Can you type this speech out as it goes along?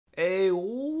Hey,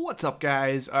 what's up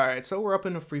guys? Alright, so we're up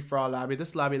in a free-for-all lobby.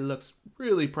 This lobby looks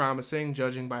really promising,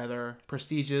 judging by their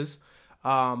prestiges.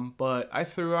 But I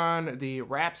threw on the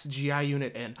Raps GI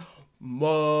unit and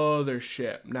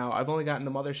Mothership. Now, I've only gotten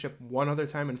the Mothership one other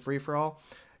time in free-for-all.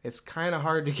 It's kind of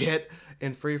hard to get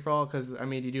in free-for-all because, I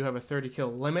mean, you do have a 30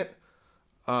 kill limit.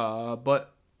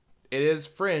 But it is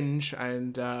Fringe,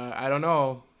 and I don't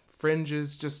know. Fringe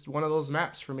is just one of those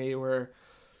maps for me where,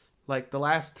 like the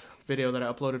last video that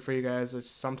I uploaded for you guys,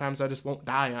 sometimes I just won't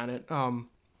die on it. But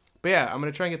yeah, I'm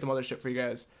gonna try and get the Mothership for you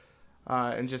guys,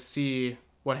 and just see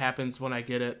what happens when I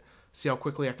get it. See how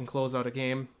quickly I can close out a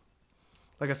game.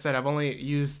 Like I said, I've only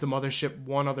used the Mothership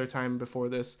one other time before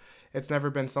this. It's never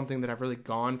been something that I've really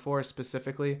gone for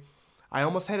specifically. I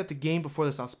almost had it the game before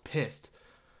this. I was pissed.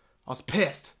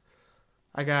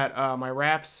 I got my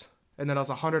Raps, and then I was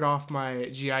 100 off my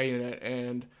GI unit,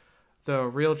 and the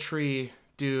real tree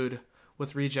dude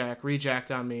with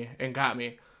rejacked on me and got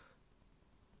me.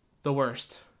 The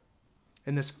worst.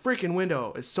 And this freaking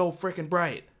window is so freaking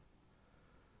bright.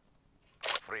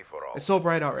 Free for all. It's so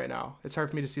bright out right now. It's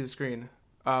hard for me to see the screen.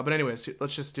 But anyways,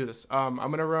 let's just do this. I'm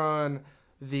gonna run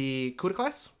the Kuda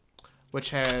class,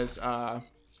 which has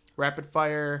rapid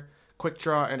fire, quick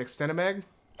draw, and extended mag.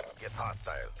 Get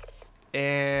hostile.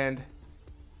 And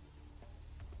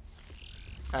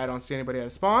I don't see anybody at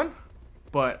a spawn.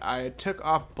 But I took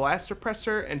off Blast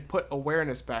Suppressor and put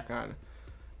Awareness back on,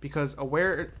 because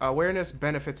awareness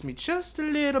benefits me just a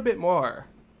little bit more.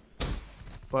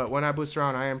 But when I boost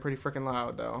around, I am pretty freaking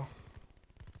loud, though.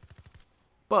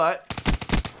 But,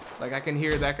 like, I can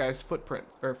hear that guy's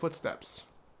footsteps.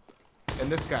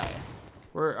 And this guy.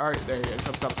 Alright, there he is,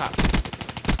 up top.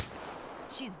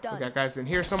 She's done. We got guys in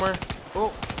here somewhere.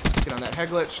 Oh, get on that head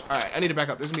glitch. Alright, I need to back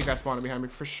up. There's gonna be a guy spawning behind me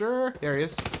for sure. There he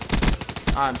is.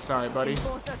 I'm sorry, buddy.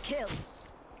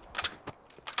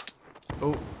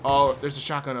 Oh, there's a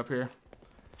shotgun up here.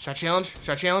 Shot challenge.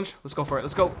 Let's go for it.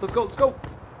 Let's go.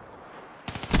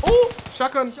 Oh,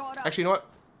 shotgun. Actually, you know what?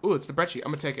 Ooh, it's the Brecci.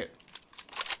 I'm gonna take it.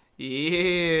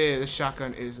 Yeah, this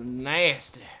shotgun is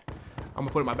nasty. I'm gonna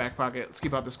put it in my back pocket. Let's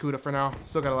keep out this Kuda for now.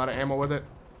 Still got a lot of ammo with it.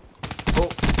 Oh,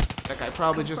 that guy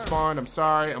probably just spawned. I'm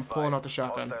sorry. I'm pulling out the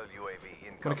shotgun.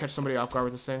 I'm gonna catch somebody off guard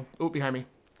with this thing. Ooh, behind me.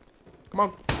 Come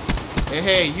on.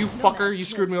 Hey, you fucker. You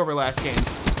screwed me over last game.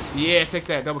 Yeah, take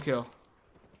that. Double kill.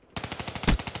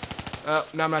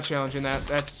 No, I'm not challenging that.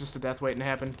 That's just a death waiting to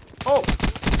happen. Oh!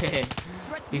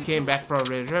 He came back for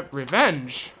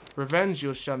revenge. Revenge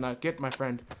you shall not get, my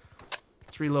friend.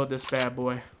 Let's reload this bad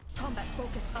boy.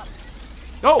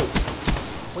 No!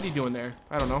 What are you doing there?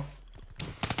 I don't know.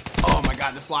 Oh my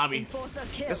god, this lobby.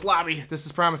 This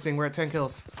is promising. We're at 10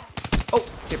 kills. Oh,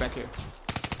 get back here.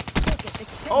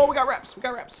 Oh, we got Raps.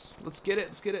 Let's get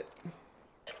it.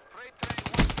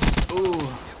 Ooh.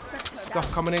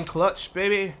 Scuff coming in clutch,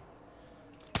 baby.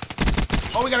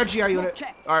 Oh, we got our GI unit.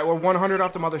 Alright, we're 100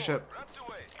 off the Mothership.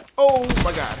 Oh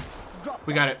my god.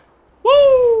 We got it.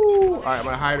 Woo! Alright, I'm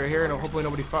gonna hide right here and hopefully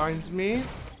nobody finds me.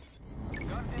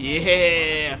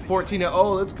 Yeah!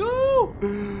 14-0. Let's go!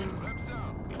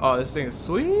 Oh, this thing is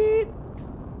sweet.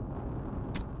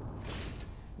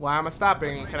 Why am I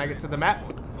stopping? Can I get to the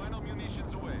map?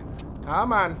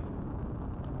 Come on.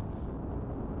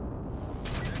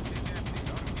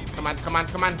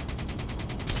 Come on.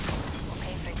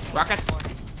 Rockets.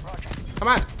 Come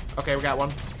on. Okay, we got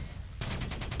one.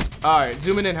 Alright,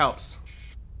 zooming in helps.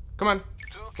 Come on.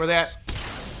 Where they at?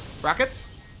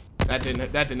 Rockets? That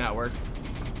did not work.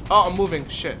 Oh, I'm moving.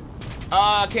 Shit.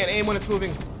 I can't aim when it's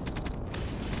moving.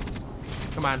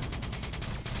 Come on.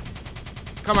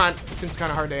 This thing's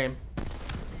kind of hard to aim.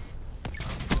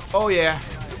 Oh, yeah.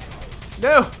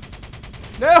 No!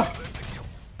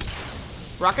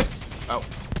 Rockets? Oh.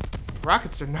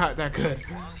 Rockets are not that good.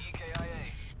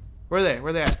 Where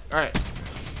are they at? Alright.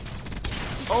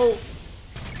 Oh!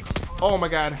 Oh my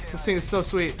god. This thing is so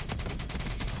sweet.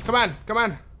 Come on.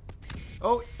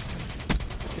 Oh.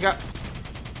 We got...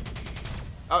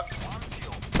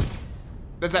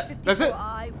 That's it?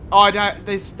 Oh, I died.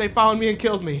 They found me and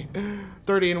killed me.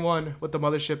 30-1 with the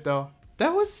Mothership, though.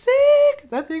 That was sick!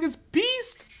 That thing is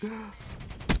beast!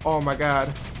 Oh my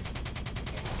god.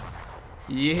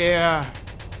 Yeah.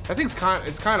 That thing's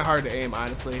it's kind of hard to aim,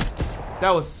 honestly. That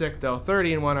was sick, though.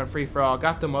 30-1 on free-for-all.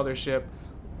 Got the Mothership.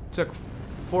 Took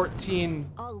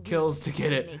 14 kills to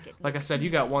get it. Like I said,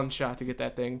 you got one shot to get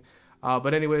that thing.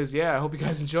 But anyways, yeah, I hope you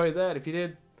guys enjoyed that. If you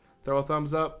did, throw a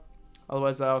thumbs up.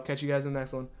 Otherwise, I'll catch you guys in the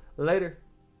next one. Later.